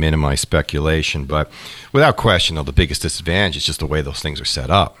and minimize speculation. But without question, though, the biggest disadvantage is just the way those things are set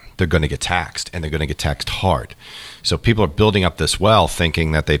up. They're going to get taxed, and they're going to get taxed hard. So people are building up this wealth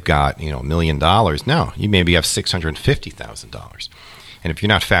thinking that they've got, $1 million. No, you maybe have $650,000. And if you're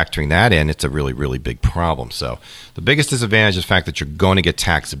not factoring that in, it's a really, really big problem. So the biggest disadvantage is the fact that you're going to get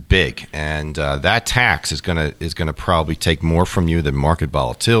taxed big. And that tax is going to probably take more from you than market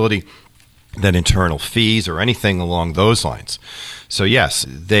volatility, than internal fees or anything along those lines. So yes,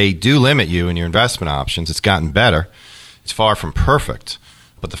 they do limit you in your investment options. It's gotten better. It's far from perfect.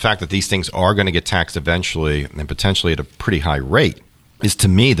 But the fact that these things are going to get taxed eventually and potentially at a pretty high rate is, to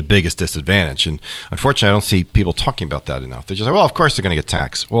me, the biggest disadvantage. And unfortunately, I don't see people talking about that enough. They just say, well, of course they're going to get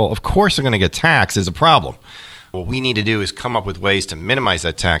taxed. Well, of course they're going to get taxed is a problem. What we need to do is come up with ways to minimize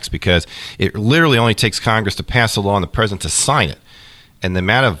that tax, because it literally only takes Congress to pass a law and the president to sign it. And the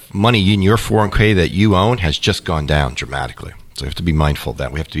amount of money in your 401k that you own has just gone down dramatically. So we have to be mindful of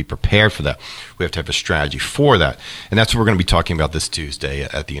that. We have to be prepared for that. We have to have a strategy for that. And that's what we're going to be talking about this Tuesday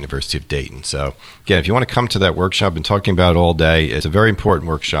at the University of Dayton. So again, if you want to come to that workshop, I've been talking about it all day. It's a very important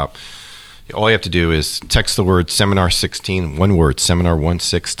workshop. All you have to do is text the word Seminar 16, one word, Seminar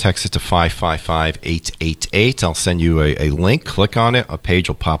 16, text it to 555-888. I'll send you a link. Click on it. A page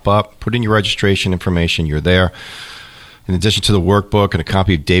will pop up. Put in your registration information. You're there. In addition to the workbook and a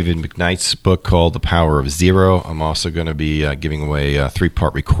copy of David McKnight's book called The Power of Zero, I'm also going to be giving away a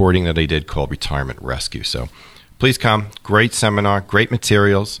 3-part recording that I did called Retirement Rescue. So please come. Great seminar, great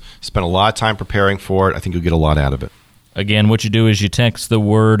materials. Spent a lot of time preparing for it. I think you'll get a lot out of it. Again, what you do is you text the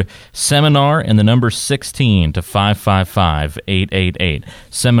word seminar and the number 16 to 555-888.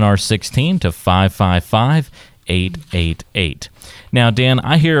 Seminar 16 to 555-888. Now, Dan,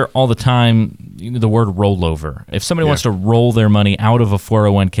 I hear all the time the word rollover. If somebody wants to roll their money out of a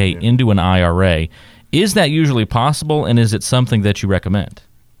 401k into an IRA, is that usually possible, and is it something that you recommend?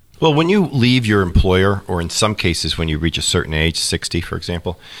 Well, when you leave your employer, or in some cases when you reach a certain age, 60 for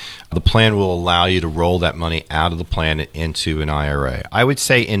example, the plan will allow you to roll that money out of the plan into an IRA. I would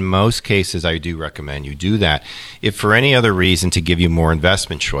say in most cases I do recommend you do that, if for any other reason to give you more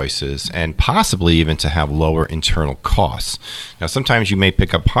investment choices and possibly even to have lower internal costs. Now, sometimes you may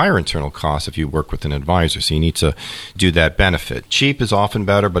pick up higher internal costs if you work with an advisor, so you need to do that benefit. Cheap is often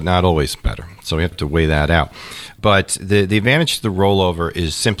better, but not always better, so we have to weigh that out. But the advantage to the rollover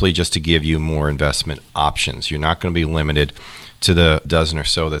is simply just to give you more investment options. You're not going to be limited to the dozen or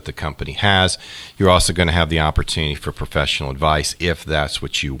so that the company has. You're also going to have the opportunity for professional advice if that's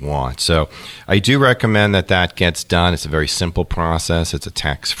what you want. So I do recommend that gets done. It's a very simple process. It's a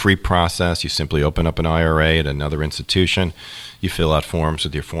tax-free process. You simply open up an IRA at another institution. You fill out forms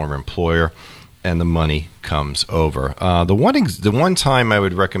with your former employer, and the money comes over. The one time I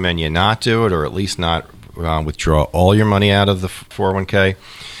would recommend you not do it, or at least not withdraw all your money out of the 401k,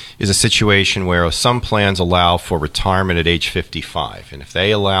 is a situation where some plans allow for retirement at age 55. And if they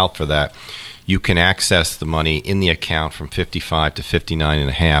allow for that, you can access the money in the account from 55 to 59 and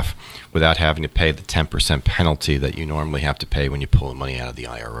a half without having to pay the 10% penalty that you normally have to pay when you pull the money out of the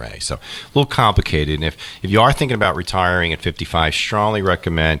IRA. So a little complicated. And if you are thinking about retiring at 55, strongly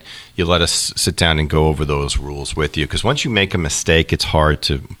recommend you let us sit down and go over those rules with you, because once you make a mistake, it's hard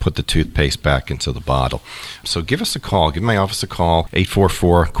to put the toothpaste back into the bottle. So give us a call. Give my office a call,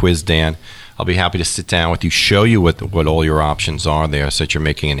 844-QUIZ-DAN. I'll be happy to sit down with you, show you what all your options are there so that you're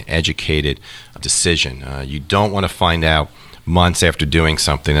making an educated decision. You don't want to find out months after doing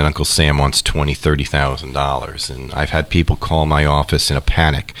something that Uncle Sam wants $20,000, $30,000. And I've had people call my office in a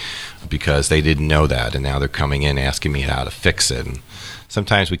panic because they didn't know that, and now they're coming in asking me how to fix it. And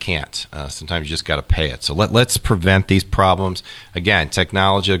sometimes we can't. Sometimes you just got to pay it. So let's prevent these problems. Again,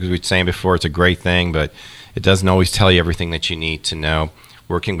 technology, as we were saying before, it's a great thing, but it doesn't always tell you everything that you need to know.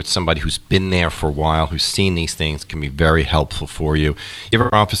 Working with somebody who's been there for a while, who's seen these things, can be very helpful for you. Give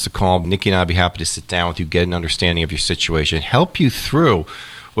our office a call. Nikki and I will be happy to sit down with you, get an understanding of your situation, help you through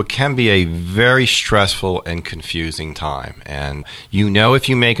what can be a very stressful and confusing time. And if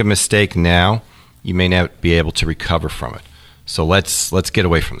you make a mistake now, you may not be able to recover from it. So let's get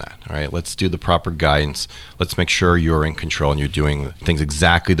away from that. All right, let's do the proper guidance. Let's make sure you're in control and you're doing things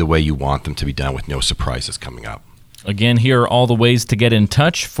exactly the way you want them to be done, with no surprises coming up. Again, here are all the ways to get in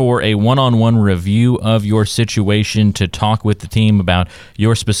touch for a one-on-one review of your situation, to talk with the team about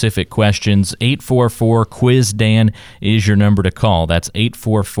your specific questions. 844-QUIZ-DAN is your number to call. That's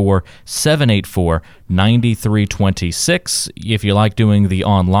 844-784-9326. If you like doing the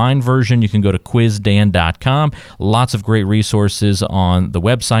online version, you can go to QuizDan.com. Lots of great resources on the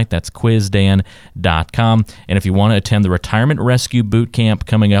website. That's QuizDan.com. And if you want to attend the Retirement Rescue Boot Camp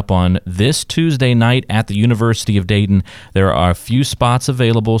coming up on this Tuesday night at the University of Dayton, there are a few spots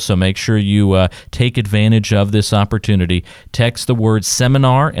available, so make sure you take advantage of this opportunity. Text the word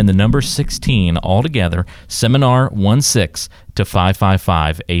seminar and the number 16 all together, seminar 16, to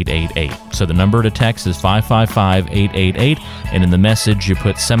 555-888. So the number to text is 555-888, and in the message you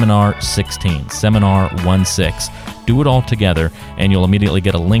put Seminar 16, Seminar 16. Do it all together, and you'll immediately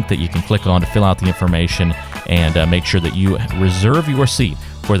get a link that you can click on to fill out the information and make sure that you reserve your seat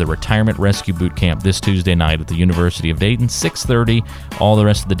for the Retirement Rescue Boot Camp this Tuesday night at the University of Dayton, 6:30. All the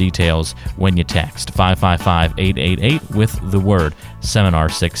rest of the details when you text 555-888 with the word Seminar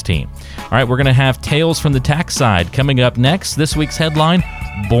 16. All right, we're going to have Tales from the Tax Side coming up next. This week's headline,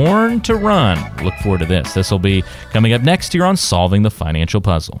 Born to Run. Look forward to this. This will be coming up next here on Solving the Financial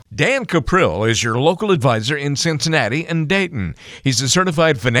Puzzle. Dan Caprill is your local advisor in Cincinnati and Dayton. He's a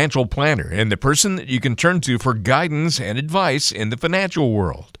certified financial planner and the person that you can turn to for guidance and advice in the financial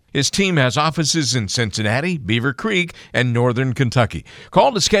world. His team has offices in Cincinnati, Beaver Creek, and Northern Kentucky.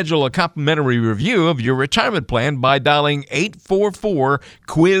 Call to schedule a complimentary review of your retirement plan by dialing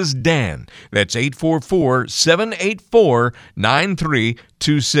 844-QUIZ-DAN. That's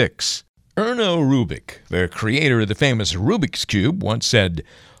 844-784-9326. Erno Rubik, the creator of the famous Rubik's Cube, once said,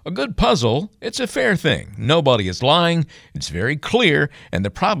 "A good puzzle, it's a fair thing. Nobody is lying, it's very clear, and the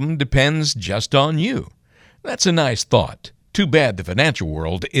problem depends just on you." That's a nice thought. Too bad the financial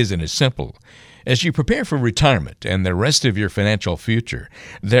world isn't as simple. As you prepare for retirement and the rest of your financial future,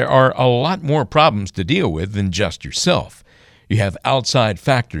 there are a lot more problems to deal with than just yourself. You have outside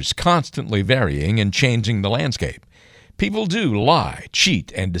factors constantly varying and changing the landscape. People do lie,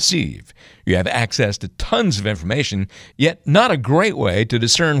 cheat, and deceive. You have access to tons of information, yet not a great way to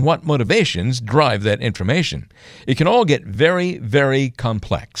discern what motivations drive that information. It can all get very, very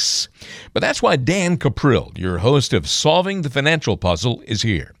complex. But that's why Dan Caprill, your host of Solving the Financial Puzzle, is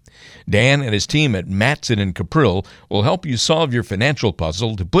here. Dan and his team at Matson and Caprill will help you solve your financial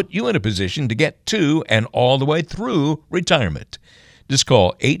puzzle to put you in a position to get to and all the way through retirement. Just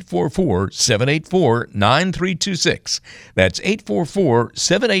call 844-784-9326. That's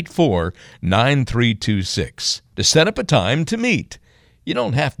 844-784-9326 to set up a time to meet. You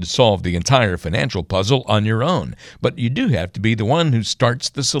don't have to solve the entire financial puzzle on your own, but you do have to be the one who starts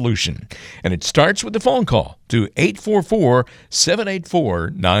the solution. And it starts with a phone call to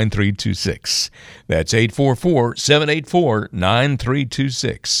 844-784-9326. That's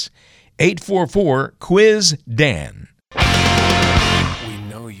 844-784-9326. 844-QUIZ-DAN.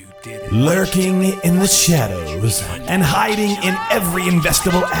 Lurking in the shadows and hiding in every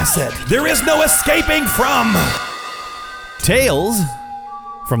investable asset, there is no escaping from Tales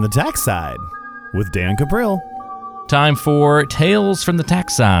from the Tax Side with Dan Caprill. Time for Tales from the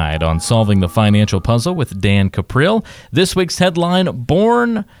Tax Side on Solving the Financial Puzzle with Dan Caprill. This week's headline,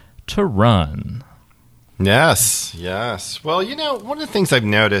 Born to Run. Yes. Well, one of the things I've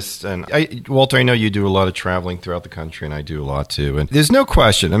noticed, and Walter, I know you do a lot of traveling throughout the country, and I do a lot too. And there's no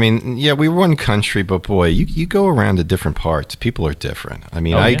question. I mean, yeah, we're one country, but boy, you go around to different parts. People are different. I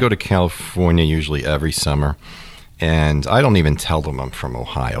mean, I go to California usually every summer, and I don't even tell them I'm from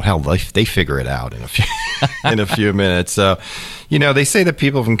Ohio. Hell, they figure it out in a few minutes. So, they say that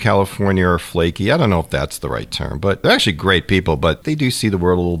people from California are flaky. I don't know if that's the right term, but they're actually great people, but they do see the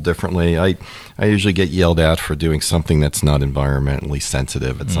world a little differently. I usually get yelled at for doing something that's not environmentally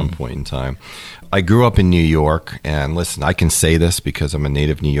sensitive at some point in time. I grew up in New York, and listen, I can say this because I'm a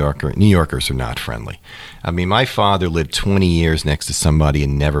native New Yorker. New Yorkers are not friendly. I mean, my father lived 20 years next to somebody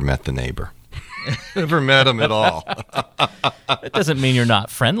and never met the neighbor. Never met him at all. That doesn't mean you're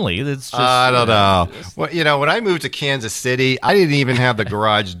not friendly. It's just, I don't know. Well, when I moved to Kansas City, I didn't even have the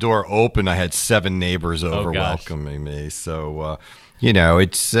garage door open. I had 7 neighbors over welcoming me. So,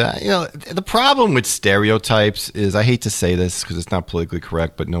 it's the problem with stereotypes is, I hate to say this because it's not politically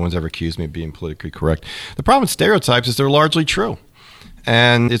correct, but no one's ever accused me of being politically correct. The problem with stereotypes is they're largely true.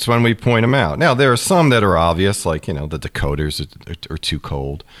 And it's when we point them out. Now, there are some that are obvious, like, the Dakotas are too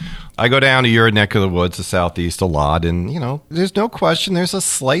cold. I go down to your neck of the woods, the Southeast, a lot, and, there's no question there's a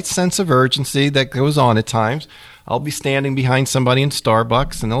slight sense of urgency that goes on at times. I'll be standing behind somebody in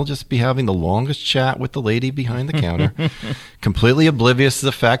Starbucks, and they'll just be having the longest chat with the lady behind the counter, completely oblivious to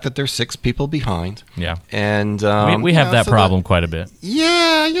the fact that there's 6 people behind. Yeah. And we have that problem quite a bit.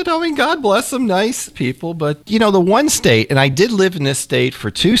 Yeah, God bless them, nice people. But, the one state, and I did live in this state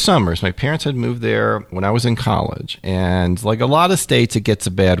for 2 summers. My parents had moved there when I was in college. And like a lot of states, it gets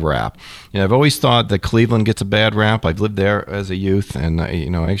a bad rap. I've always thought that Cleveland gets a bad rap. I've lived there as a youth, and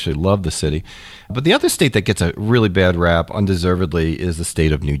I actually love the city. But the other state that gets a really bad rap, undeservedly, is the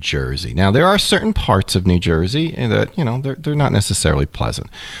state of New Jersey. Now, there are certain parts of New Jersey that, they're not necessarily pleasant.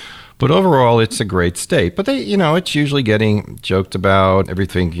 But overall, it's a great state. But it's usually getting joked about.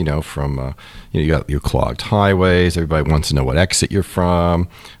 Everything, from you got your clogged highways. Everybody wants to know what exit you're from.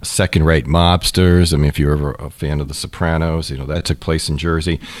 Second-rate mobsters. I mean, if you're ever a fan of The Sopranos, that took place in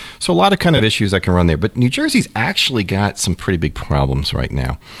Jersey. So a lot of kind of issues that can run there. But New Jersey's actually got some pretty big problems right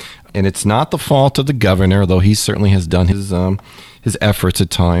now. And it's not the fault of the governor, though he certainly has done his efforts at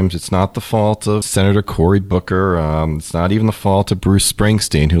times. It's not the fault of Senator Cory Booker. It's not even the fault of Bruce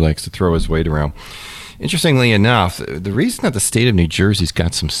Springsteen, who likes to throw his weight around. Interestingly enough, the reason that the state of New Jersey's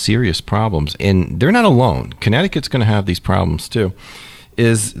got some serious problems, and they're not alone, Connecticut's going to have these problems too,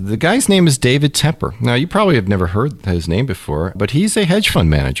 is the guy's name is David Tepper. Now, you probably have never heard his name before, but he's a hedge fund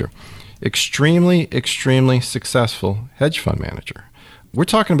manager. Extremely, extremely successful hedge fund manager. We're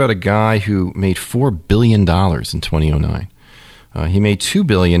talking about a guy who made $4 billion in 2009. He made $2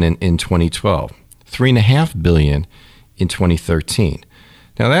 billion in 2012, $3.5 billion in 2013.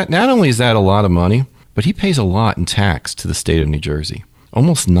 Now, that not only is that a lot of money, but he pays a lot in tax to the state of New Jersey,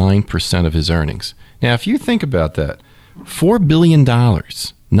 almost 9% of his earnings. Now, if you think about that, $4 billion,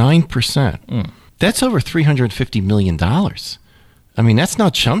 9%, that's over $350 million. I mean, that's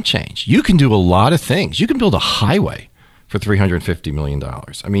not chump change. You can do a lot of things. You can build a highway for $350 million.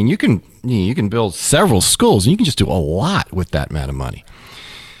 I mean, you can build several schools, and you can just do a lot with that amount of money.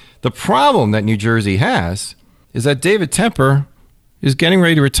 The problem that New Jersey has is that David Tepper is getting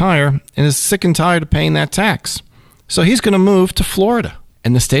ready to retire and is sick and tired of paying that tax. So he's going to move to Florida,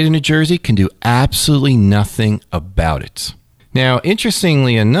 and the state of New Jersey can do absolutely nothing about it. Now,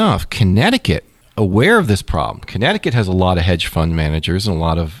 interestingly enough, Connecticut, aware of this problem, Connecticut has a lot of hedge fund managers and a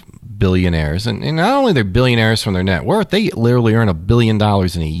lot of billionaires, and not only they're billionaires from their net worth, they literally earn $1 billion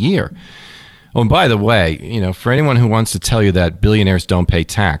in a year. Oh, and by the way, for anyone who wants to tell you that billionaires don't pay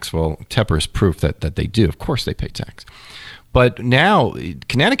tax, well, Tepper is proof that they do. Of course they pay tax. But now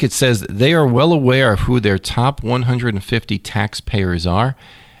Connecticut says they are well aware of who their top 150 taxpayers are,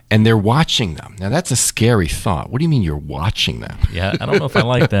 and they're watching them. Now, that's a scary thought. What do you mean you're watching them? Yeah, I don't know if I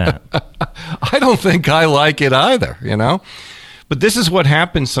like that. I don't think I like it either, But this is what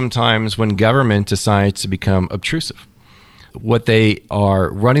happens sometimes when government decides to become obtrusive. What they are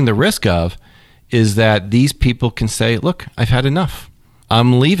running the risk of is that these people can say, look, I've had enough.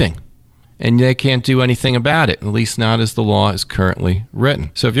 I'm leaving. And they can't do anything about it, at least not as the law is currently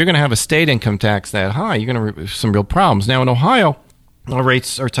written. So if you're going to have a state income tax that high, you're going to have some real problems. Now in Ohio,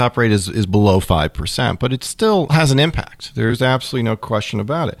 our top rate is below 5%, but it still has an impact. There's absolutely no question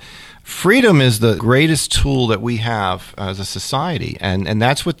about it. Freedom is the greatest tool that we have as a society, and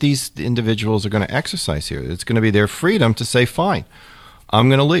that's what these individuals are going to exercise here. It's going to be their freedom to say, fine, I'm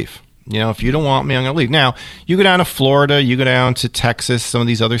going to leave. If you don't want me, I'm going to leave. Now, you go down to Florida, you go down to Texas, some of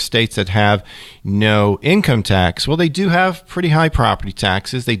these other states that have no income tax. Well, they do have pretty high property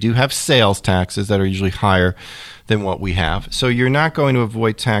taxes. They do have sales taxes that are usually higher than what we have. So you're not going to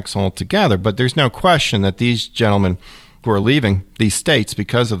avoid tax altogether, but there's no question that these gentlemen who are leaving these states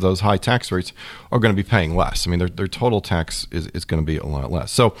because of those high tax rates are going to be paying less. I mean, their total tax is going to be a lot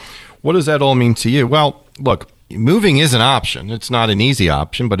less. So what does that all mean to you? Well, look, moving is an option. It's not an easy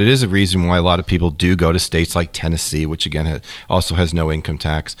option, but it is a reason why a lot of people do go to states like Tennessee, which again also has no income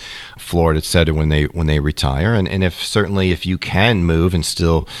tax. Florida, et cetera, when they retire. And if you can move and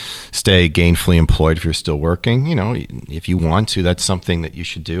still stay gainfully employed if you're still working, if you want to, that's something that you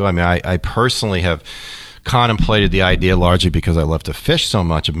should do. I mean, I personally have contemplated the idea largely because I love to fish so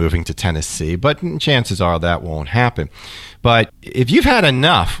much of moving to Tennessee, but chances are that won't happen. But if you've had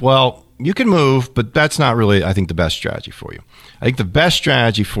enough, well, you can move, but that's not really, I think, the best strategy for you. I think the best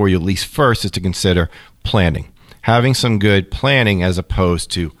strategy for you, at least first, is to consider planning. Having some good planning as opposed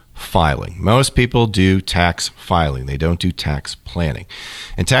to filing. Most people do tax filing. They don't do tax planning.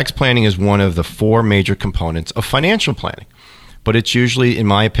 And tax planning is one of the 4 major components of financial planning. But it's usually, in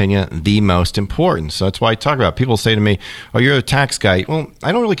my opinion, the most important. So that's why I talk about it. People say to me, oh, you're a tax guy. Well,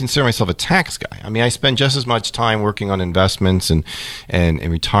 I don't really consider myself a tax guy. I mean, I spend just as much time working on investments and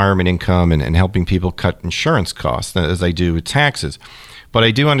retirement income and helping people cut insurance costs as I do with taxes. But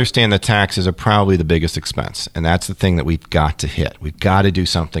I do understand that taxes are probably the biggest expense, and that's the thing that we've got to hit. We've got to do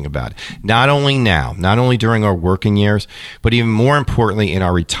something about it. Not only now, not only during our working years, but even more importantly in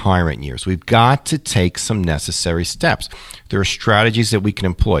our retirement years. We've got to take some necessary steps. There are strategies that we can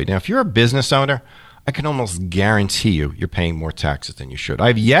employ. Now, if you're a business owner, I can almost guarantee you're paying more taxes than you should.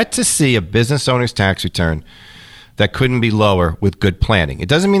 I've yet to see a business owner's tax return that couldn't be lower with good planning. It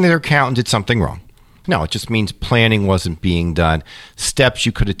doesn't mean that their accountant did something wrong. No, it just means planning wasn't being done, steps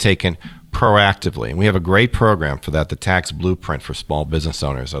you could have taken proactively. And we have a great program for that, the Tax Blueprint for Small Business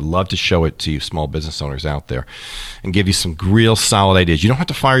Owners. I'd love to show it to you small business owners out there and give you some real solid ideas. You don't have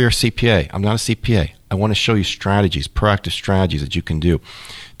to fire your CPA. I'm not a CPA. I want to show you strategies, proactive strategies that you can do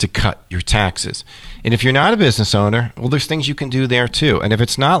to cut your taxes. And if you're not a business owner, well, there's things you can do there too. And if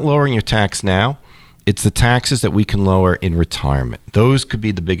it's not lowering your tax now, it's the taxes that we can lower in retirement. Those could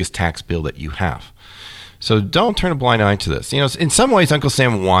be the biggest tax bill that you have. So don't turn a blind eye to this. You know, in some ways, Uncle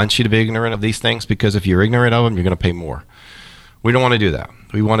Sam wants you to be ignorant of these things, because if you're ignorant of them, you're going to pay more. We don't want to do that.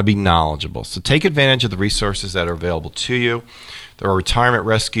 We want to be knowledgeable. So take advantage of the resources that are available to you. Our Retirement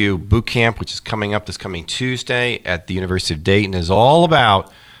Rescue Boot Camp, which is coming up this coming Tuesday at the University of Dayton, is all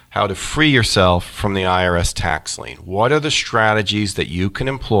about how to free yourself from the IRS tax lien. What are the strategies that you can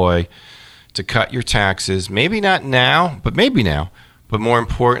employ to cut your taxes? Maybe not now, but maybe now. But more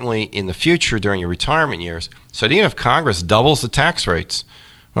importantly, in the future during your retirement years, so that even if Congress doubles the tax rates,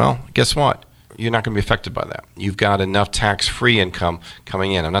 well, guess what? You're not going to be affected by that. You've got enough tax-free income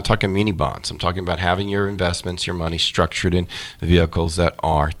coming in. I'm not talking muni bonds. I'm talking about having your investments, your money structured in vehicles that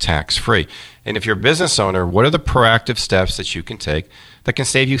are tax-free. And if you're a business owner, what are the proactive steps that you can take that can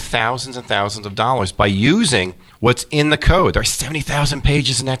save you thousands and thousands of dollars by using what's in the code? There are 70,000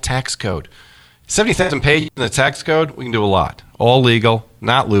 pages in that tax code. 70,000 pages in the tax code, we can do a lot. All legal,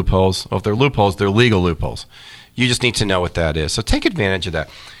 not loopholes. Well, if they're loopholes, they're legal loopholes. You just need to know what that is. So take advantage of that.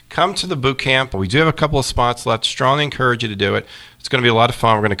 Come to the boot camp. We do have a couple of spots left. Strongly encourage you to do it. It's going to be a lot of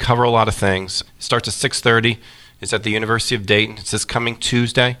fun. We're going to cover a lot of things. It starts at 6:30. It's at the University of Dayton. It's this coming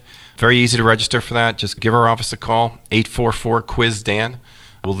Tuesday. Very easy to register for that. Just give our office a call, 844-QUIZ-DAN.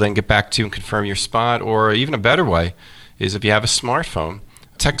 We'll then get back to you and confirm your spot. Or even a better way is if you have a smartphone,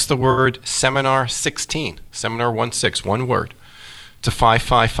 text the word Seminar 16, Seminar 16, one word, to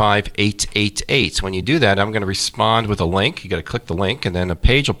 555-888. When you do that, I'm going to respond with a link. You got to click the link, and then a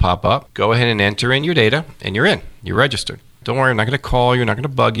page will pop up. Go ahead and enter in your data, and you're in. You're registered. Don't worry, I'm not going to call you. I'm not going to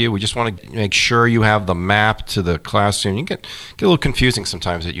bug you. We just want to make sure you have the map to the classroom. You get a little confusing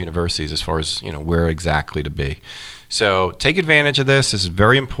sometimes at universities as far as where exactly to be. So take advantage of this. This is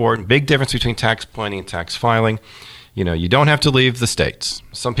very important. Big difference between tax planning and tax filing. You don't have to leave the states.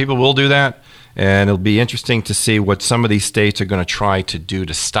 Some people will do that. And it'll be interesting to see what some of these states are going to try to do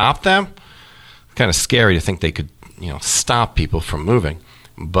to stop them. It's kind of scary to think they could, stop people from moving.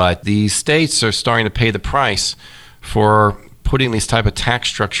 But these states are starting to pay the price for putting this type of tax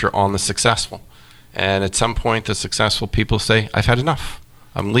structure on the successful. And at some point, the successful people say, I've had enough.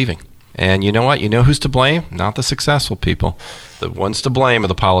 I'm leaving. And you know what? You know who's to blame? Not the successful people. The ones to blame are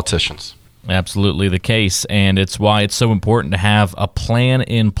the politicians. Absolutely the case, and it's why it's so important to have a plan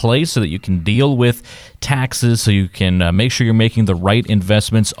in place so that you can deal with taxes, so you can make sure you're making the right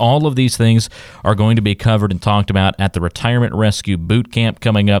investments. All of these things are going to be covered and talked about at the Retirement Rescue Boot Camp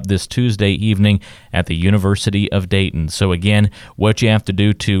coming up this Tuesday evening at the University of Dayton. So again, what you have to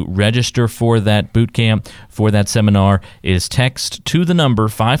do to register for that boot camp, for that seminar, is text to the number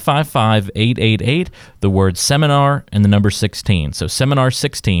 555-888, the word seminar and the number 16. So Seminar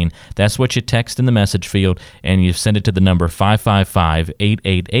 16, that's what you text in the message field, and you send it to the number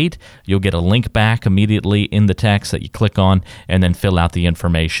 555-888. You'll get a link back immediately in the text that you click on, and then fill out the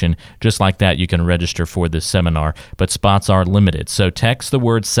information. Just like that, you can register for this seminar, but spots are limited. So text the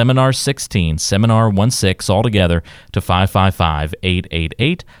word Seminar 16, Seminar 16 all together to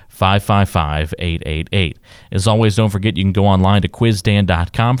 555-888. 555-888. As always, don't forget you can go online to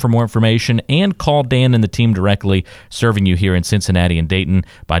QuizDan.com for more information, and call Dan and the team directly, serving you here in Cincinnati and Dayton,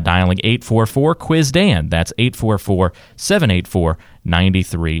 by dialing 844-QUIZ-DAN. That's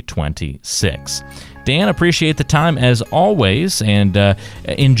 844-784-9326. Dan, appreciate the time as always, and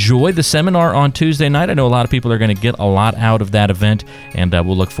enjoy the seminar on Tuesday night. I know a lot of people are going to get a lot out of that event, and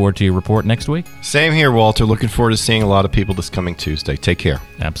we'll look forward to your report next week. Same here, Walter. Looking forward to seeing a lot of people this coming Tuesday. Take care.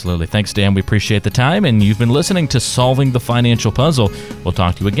 Absolutely. Thanks, Dan. We appreciate the time, and you've been listening to Solving the Financial Puzzle. We'll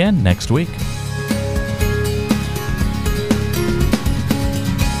talk to you again next week.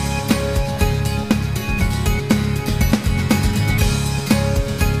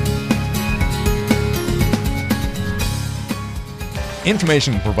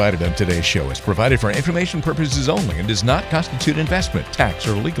 Information provided on today's show is provided for information purposes only and does not constitute investment, tax,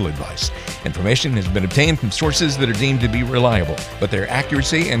 or legal advice. Information has been obtained from sources that are deemed to be reliable, but their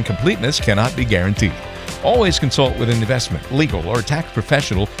accuracy and completeness cannot be guaranteed. Always consult with an investment, legal, or tax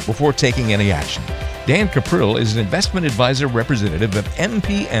professional before taking any action. Dan Caprill is an investment advisor representative of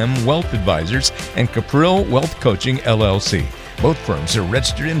MPM Wealth Advisors and Caprill Wealth Coaching, LLC. Both firms are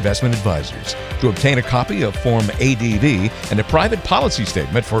registered investment advisors. To obtain a copy of Form ADV and a private policy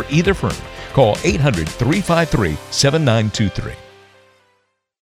statement for either firm, call 800-353-7923.